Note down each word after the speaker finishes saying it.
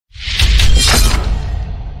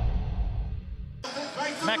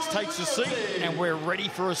Max takes a seat, and we're ready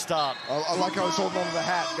for a start. I like how he's holding on to the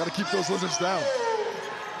hat. Got to keep those lizards down.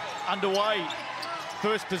 Underway.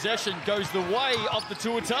 First possession goes the way of the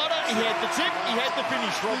Tuatara. He had the tip, he had the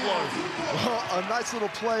finish, Rob Lowe. Well, a nice little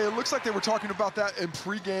play. It looks like they were talking about that in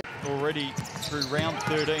pregame. Already through round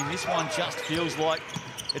 13. This one just feels like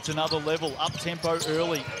it's another level. Up tempo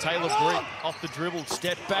early. Taylor Britt off the dribble,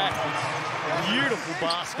 step back. Beautiful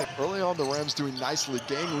basket. Early on, the Rams doing nicely.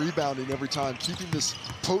 Gang rebounding every time, keeping this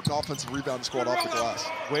potent offensive rebounding squad off the glass.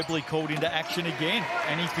 Webley called into action again,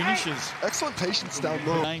 and he finishes. Excellent patience down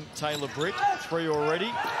low. Name Taylor Britt, 3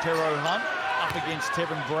 already. Pero Hunt up against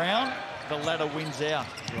Tevin Brown. The latter wins out.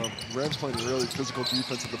 Well, Rams playing a really physical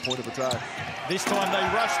defense at the point of attack. This time they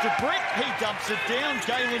rush to Britt. He dumps it down.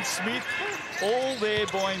 Galen Smith all there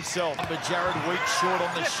by himself. But Jared Weeks short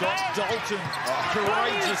on the shot. Dalton,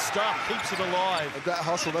 courageous stuff, keeps it alive. And that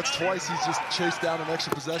hustle, that's twice he's just chased down an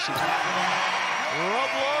extra possession.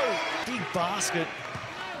 Rob Lowe, big basket.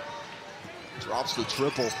 Drops the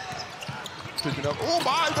triple. Picking up, oh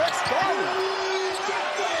my, that's fun!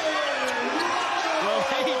 Well,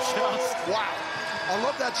 he just... Wow. I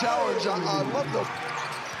love that challenge. I love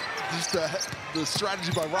the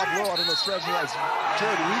strategy by Rob Lowe. I don't know strategy as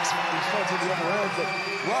Jared Weeks responds on the other end, but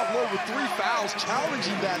Rob Lowe with 3 fouls,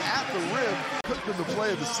 challenging that at the rim. Could have been the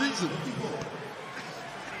play of the season.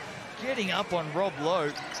 Getting up on Rob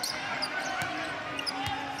Lowe.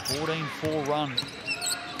 14-4 run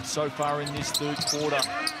so far in this third quarter.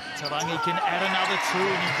 Tarangi can add another 2,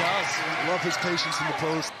 and he does. Love his patience in the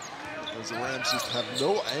post. As the Rams just have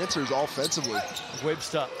no answers offensively.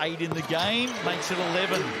 Webster, 8 in the game, makes it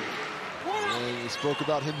 11. And we spoke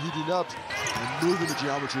about him heating up and moving the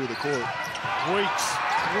geometry of the court. Weeks,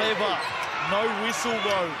 clever, no whistle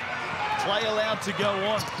though. Play allowed to go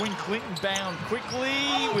on. Quinn Clinton bound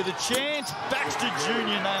quickly with a chance. Baxter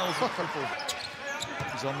Jr. nails the triple.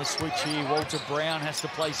 He's on the switch here. Walter Brown has to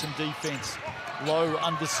play some defense. Lowe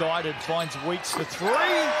undecided, finds Weeks for 3.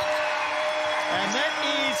 And that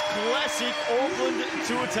is classic Auckland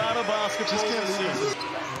Tuatara basketball.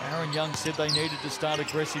 Aaron Young said they needed to start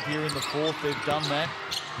aggressive here in the fourth. They've done that.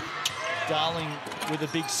 Darling with a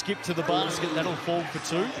big skip to the basket. That'll fall for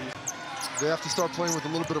 2. They have to start playing with a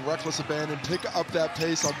little bit of reckless abandon, pick up that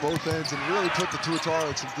pace on both ends, and really put the Tuatara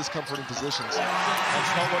in some discomforting positions.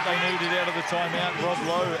 That's not what they needed out of the timeout. Rob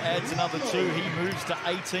Lowe adds another 2. He moves to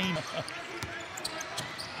 18.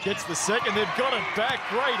 Gets the second, they've got it back.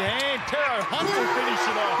 Great hand. Pero Hunt will finish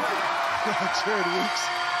it off. Jared Weeks,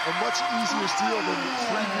 a much easier steal than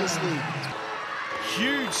previously.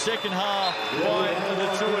 Huge second half by the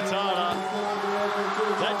Tuatara.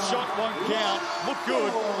 That shot won't count. Look good,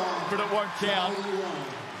 but it won't count.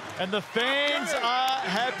 And the fans are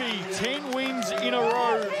happy. 10 wins in a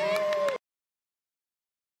row